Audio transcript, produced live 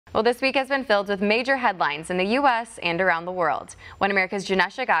Well, this week has been filled with major headlines in the U.S. and around the world. One America's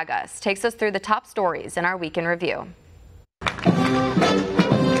Jennesh Agagas takes us through the top stories in our Week in Review.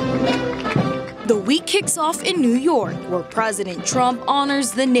 The week kicks off in New York, where President Trump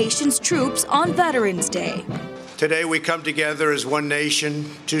honors the nation's troops on Veterans Day. Today we come together as one nation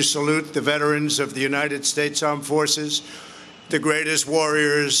to salute the veterans of the United States Armed Forces, the greatest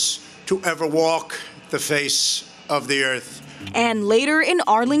warriors to ever walk the face of the earth. And later in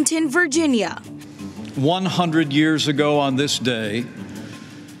Arlington, Virginia. 100 years ago on this day,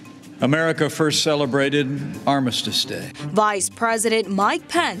 America first celebrated Armistice Day. Vice President Mike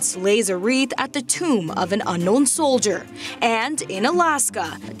Pence lays a wreath at the tomb of an unknown soldier. And in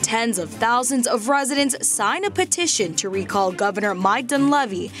Alaska, tens of thousands of residents sign a petition to recall Governor Mike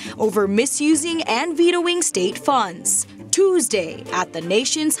Dunleavy over misusing and vetoing state funds. Tuesday, at the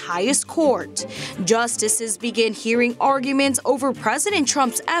nation's highest court, justices begin hearing arguments over President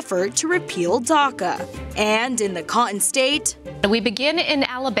Trump's effort to repeal DACA. And in the Cotton State, we begin in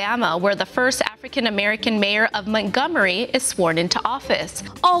Alabama, where the first African-American mayor of Montgomery is sworn into office.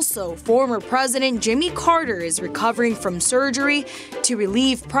 Also, former President Jimmy Carter is recovering from surgery to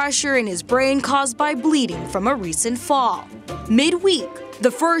relieve pressure in his brain caused by bleeding from a recent fall. Midweek, the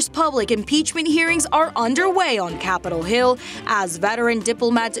first public impeachment hearings are underway on Capitol Hill as veteran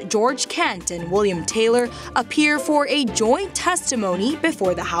diplomats George Kent and William Taylor appear for a joint testimony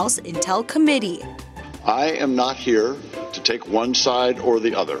before the House Intel Committee. I am not here to take one side or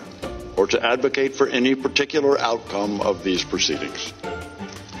the other, or to advocate for any particular outcome of these proceedings.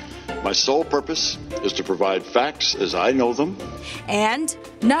 My sole purpose is to provide facts as I know them. And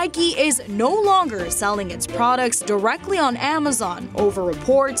Nike is no longer selling its products directly on Amazon over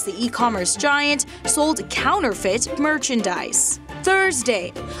reports the e-commerce giant sold counterfeit merchandise.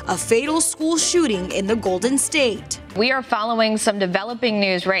 Thursday, a fatal school shooting in the Golden State. We are following some developing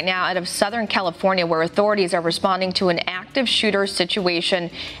news right now out of Southern California, where authorities are responding to an active shooter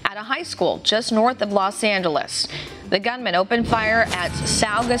situation at a high school just north of Los Angeles. The gunman opened fire at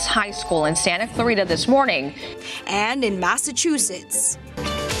Saugus High School in Santa Clarita this morning. And in Massachusetts,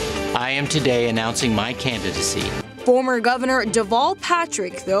 I am today announcing my candidacy. Former Governor Deval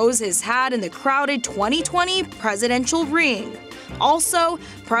Patrick throws his hat in the crowded 2020 presidential ring. Also,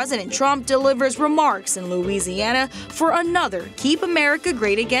 President Trump delivers remarks in Louisiana for another Keep America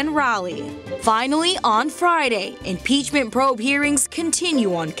Great Again rally. Finally, on Friday, impeachment probe hearings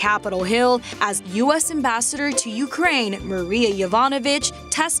continue on Capitol Hill as U.S. Ambassador to Ukraine Maria Yovanovitch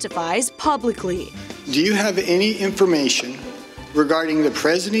testifies publicly. Do you have any information regarding the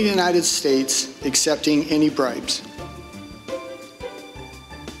President of the United States accepting any bribes?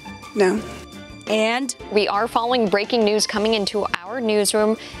 No. And we are following breaking news coming into our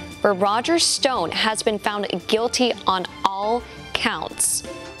newsroom where Roger Stone has been found guilty on all counts.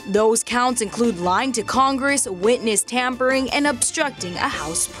 Those counts include lying to Congress, witness tampering, and obstructing a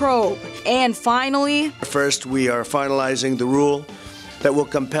House probe. And finally, first, we are finalizing the rule that will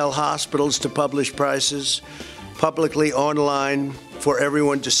compel hospitals to publish prices publicly online for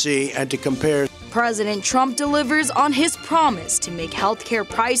everyone to see and to compare. President Trump delivers on his promise to make healthcare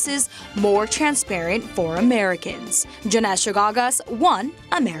prices more transparent for Americans. Jennesh Agagas, One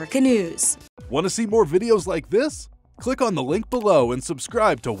America News. Want to see more videos like this? Click on the link below and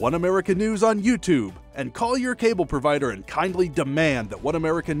subscribe to One America News on YouTube. And call your cable provider and kindly demand that One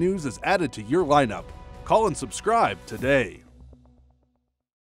America News is added to your lineup. Call and subscribe today.